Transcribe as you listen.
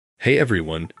Hey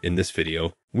everyone, in this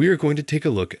video, we are going to take a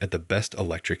look at the best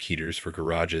electric heaters for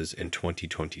garages in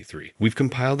 2023. We've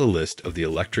compiled a list of the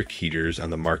electric heaters on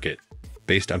the market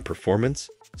based on performance,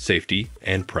 safety,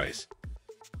 and price.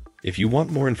 If you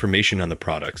want more information on the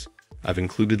products, I've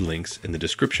included links in the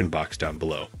description box down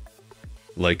below.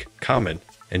 Like, comment,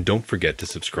 and don't forget to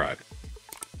subscribe.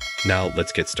 Now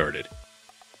let's get started.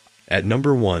 At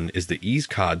number 1 is the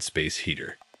Aescod space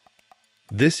heater.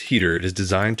 This heater is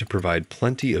designed to provide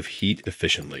plenty of heat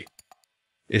efficiently.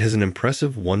 It has an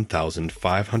impressive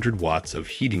 1,500 watts of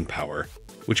heating power,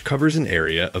 which covers an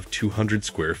area of 200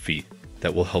 square feet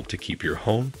that will help to keep your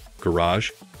home,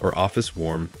 garage, or office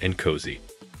warm and cozy.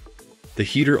 The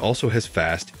heater also has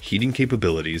fast heating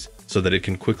capabilities so that it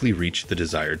can quickly reach the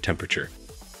desired temperature.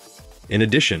 In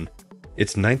addition,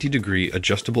 its 90-degree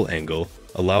adjustable angle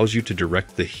allows you to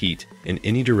direct the heat in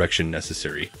any direction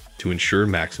necessary to ensure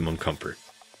maximum comfort.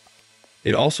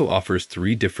 It also offers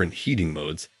 3 different heating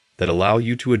modes that allow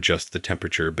you to adjust the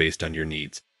temperature based on your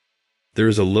needs. There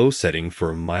is a low setting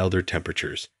for milder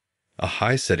temperatures, a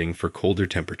high setting for colder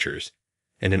temperatures,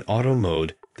 and an auto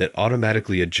mode that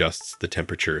automatically adjusts the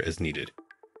temperature as needed.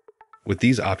 With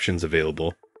these options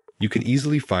available, you can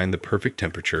easily find the perfect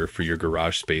temperature for your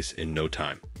garage space in no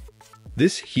time.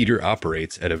 This heater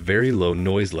operates at a very low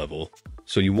noise level,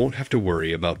 so you won't have to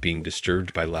worry about being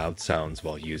disturbed by loud sounds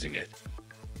while using it.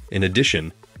 In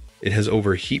addition, it has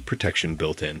overheat protection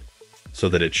built in, so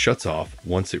that it shuts off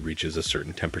once it reaches a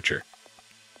certain temperature.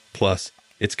 Plus,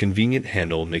 its convenient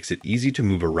handle makes it easy to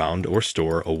move around or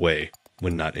store away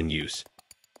when not in use.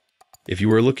 If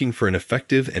you are looking for an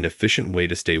effective and efficient way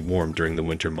to stay warm during the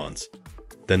winter months,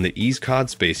 then the Aescod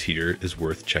space heater is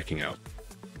worth checking out.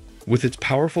 With its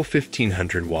powerful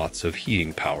 1,500 watts of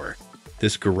heating power,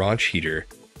 this garage heater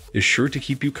is sure to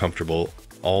keep you comfortable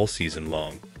all season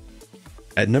long.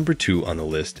 At number 2 on the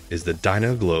list is the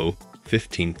Dyna-Glo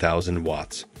 15,000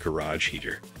 watts garage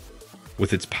heater.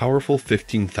 With its powerful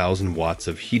 15,000 watts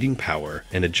of heating power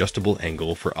and adjustable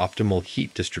angle for optimal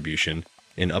heat distribution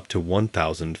in up to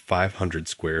 1,500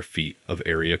 square feet of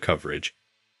area coverage,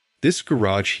 this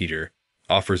garage heater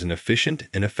offers an efficient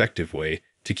and effective way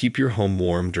to keep your home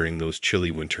warm during those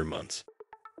chilly winter months.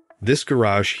 This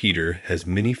garage heater has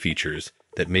many features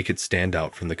that make it stand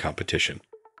out from the competition.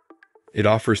 It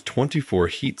offers 24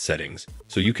 heat settings,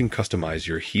 so you can customize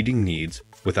your heating needs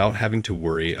without having to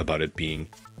worry about it being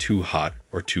too hot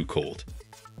or too cold.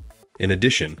 In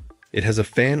addition, it has a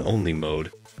fan-only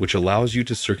mode, which allows you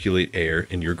to circulate air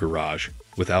in your garage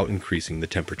without increasing the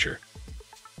temperature.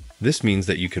 This means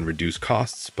that you can reduce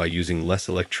costs by using less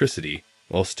electricity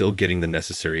while still getting the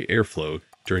necessary airflow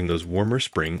during those warmer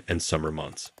spring and summer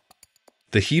months.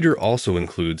 The heater also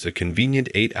includes a convenient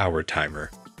 8-hour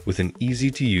timer with an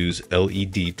easy-to-use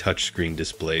LED touchscreen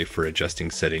display for adjusting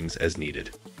settings as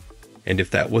needed. And if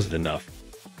that wasn't enough,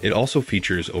 it also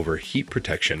features overheat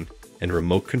protection and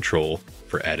remote control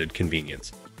for added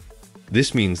convenience.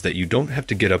 This means that you don't have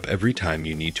to get up every time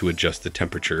you need to adjust the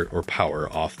temperature or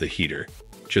power off the heater.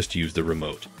 Just use the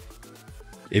remote.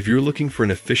 If you're looking for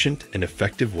an efficient and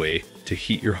effective way to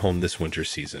heat your home this winter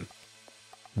season,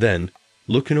 then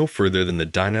look no further than the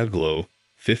Dyna-Glo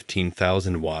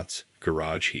 15,000 watts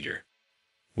garage heater.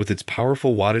 With its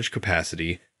powerful wattage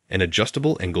capacity and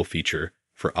adjustable angle feature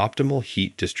for optimal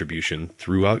heat distribution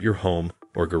throughout your home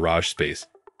or garage space,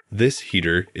 this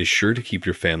heater is sure to keep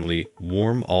your family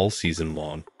warm all season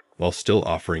long while still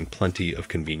offering plenty of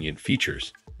convenient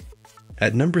features.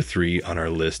 At number 3 on our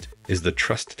list is the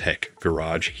TRUSTECH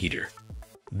garage heater.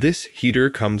 This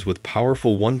heater comes with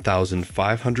powerful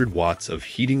 1,500 watts of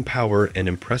heating power and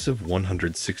impressive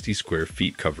 160 square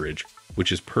feet coverage,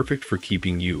 which is perfect for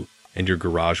keeping you and your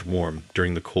garage warm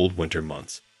during the cold winter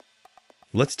months.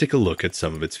 Let's take a look at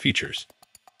some of its features.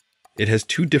 It has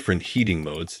 2 different heating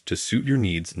modes to suit your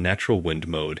needs: natural wind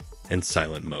mode and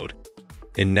silent mode.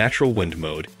 In natural wind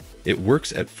mode, it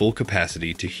works at full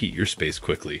capacity to heat your space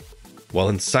quickly, while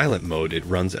in silent mode it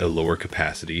runs at a lower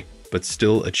capacity but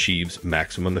still achieves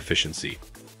maximum efficiency.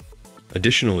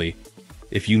 Additionally,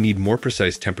 if you need more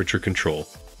precise temperature control,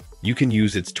 you can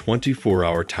use its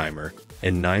 24-hour timer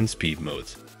and 9 speed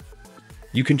modes.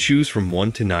 You can choose from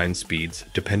 1 to 9 speeds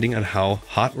depending on how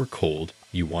hot or cold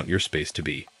you want your space to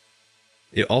be.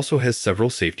 It also has several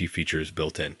safety features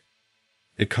built in.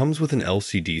 It comes with an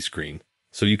LCD screen,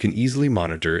 so you can easily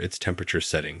monitor its temperature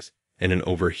settings, and an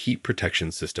overheat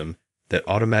protection system that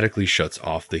automatically shuts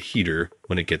off the heater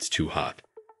when it gets too hot.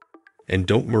 And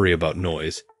don't worry about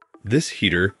noise. This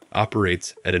heater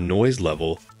operates at a noise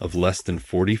level of less than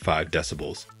 45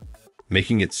 decibels,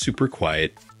 making it super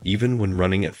quiet even when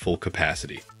running at full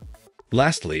capacity.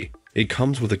 Lastly, it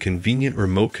comes with a convenient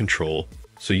remote control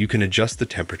so you can adjust the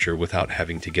temperature without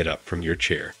having to get up from your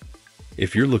chair.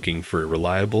 If you're looking for a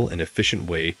reliable and efficient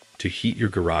way to heat your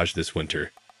garage this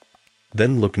winter,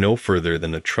 then look no further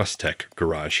than the TRUSTECH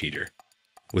garage heater.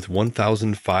 With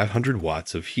 1,500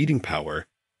 watts of heating power,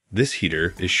 this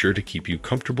heater is sure to keep you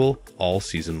comfortable all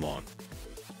season long.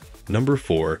 Number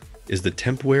 4 is the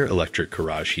Tempware electric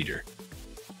garage heater.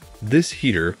 This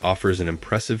heater offers an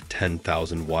impressive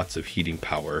 10,000 watts of heating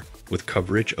power with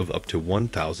coverage of up to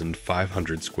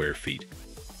 1,500 square feet.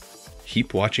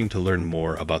 Keep watching to learn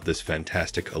more about this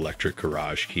fantastic electric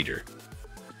garage heater.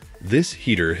 This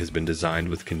heater has been designed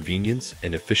with convenience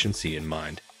and efficiency in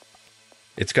mind.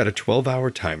 It's got a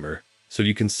 12-hour timer, so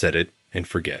you can set it and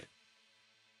forget.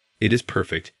 It is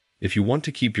perfect if you want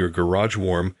to keep your garage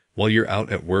warm while you're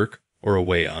out at work or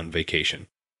away on vacation.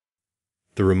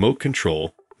 The remote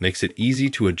control makes it easy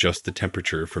to adjust the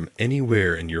temperature from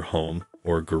anywhere in your home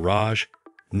or garage.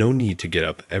 No need to get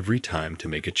up every time to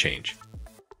make a change.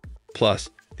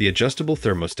 Plus, the adjustable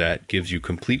thermostat gives you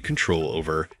complete control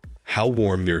over how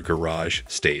warm your garage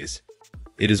stays.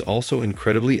 It is also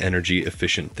incredibly energy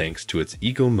efficient thanks to its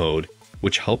eco mode,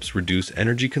 which helps reduce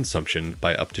energy consumption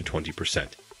by up to 20%.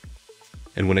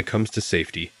 And when it comes to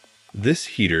safety, this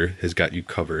heater has got you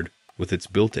covered with its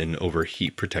built-in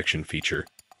overheat protection feature,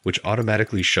 which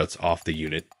automatically shuts off the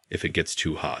unit if it gets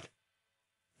too hot.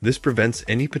 This prevents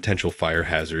any potential fire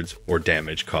hazards or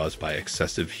damage caused by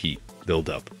excessive heat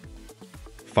buildup.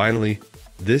 Finally,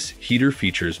 this heater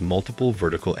features multiple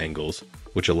vertical angles,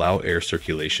 which allow air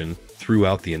circulation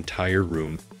throughout the entire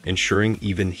room, ensuring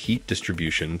even heat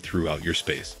distribution throughout your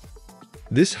space.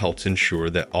 This helps ensure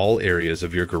that all areas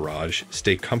of your garage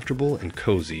stay comfortable and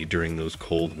cozy during those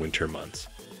cold winter months.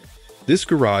 This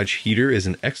garage heater is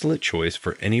an excellent choice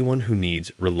for anyone who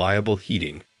needs reliable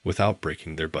heating without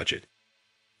breaking their budget.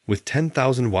 With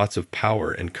 10,000 watts of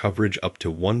power and coverage up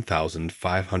to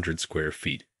 1,500 square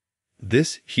feet,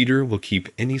 this heater will keep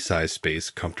any size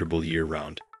space comfortable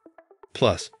year-round.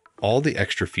 Plus, all the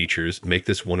extra features make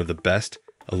this one of the best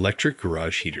electric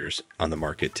garage heaters on the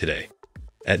market today.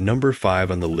 At number 5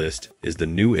 on the list is the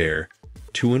NewAir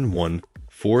 2-in-1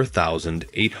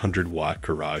 4,800 watt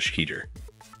garage heater.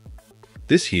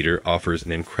 This heater offers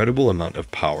an incredible amount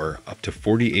of power, up to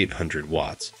 4,800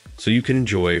 watts, so you can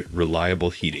enjoy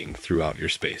reliable heating throughout your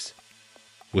space.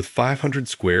 With 500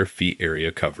 square feet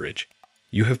area coverage,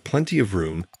 you have plenty of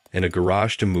room and a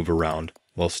garage to move around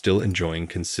while still enjoying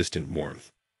consistent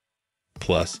warmth.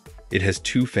 Plus, it has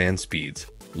 2 fan speeds,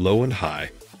 low and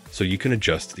high, so you can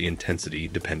adjust the intensity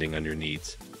depending on your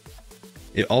needs.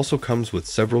 It also comes with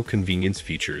several convenience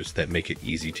features that make it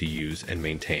easy to use and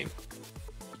maintain.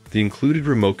 The included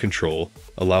remote control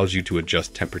allows you to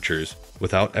adjust temperatures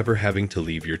without ever having to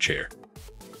leave your chair.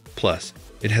 Plus,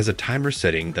 it has a timer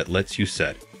setting that lets you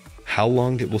set how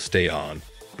long it will stay on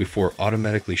before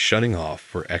automatically shutting off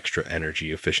for extra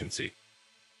energy efficiency.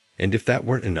 And if that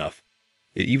weren't enough,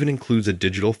 it even includes a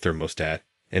digital thermostat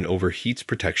and overheats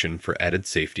protection for added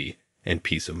safety and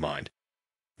peace of mind.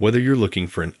 Whether you're looking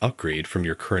for an upgrade from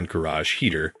your current garage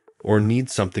heater or need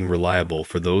something reliable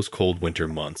for those cold winter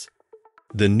months,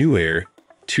 the NewAir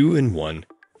 2-in-1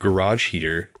 garage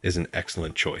heater is an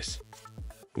excellent choice.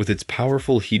 With its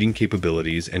powerful heating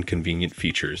capabilities and convenient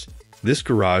features, this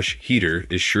garage heater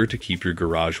is sure to keep your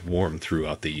garage warm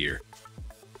throughout the year.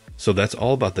 So that's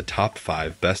all about the top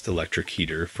 5 best electric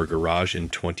heater for garage in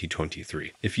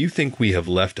 2023. If you think we have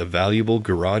left a valuable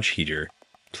garage heater,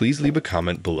 please leave a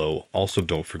comment below. Also,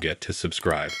 don't forget to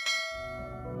subscribe.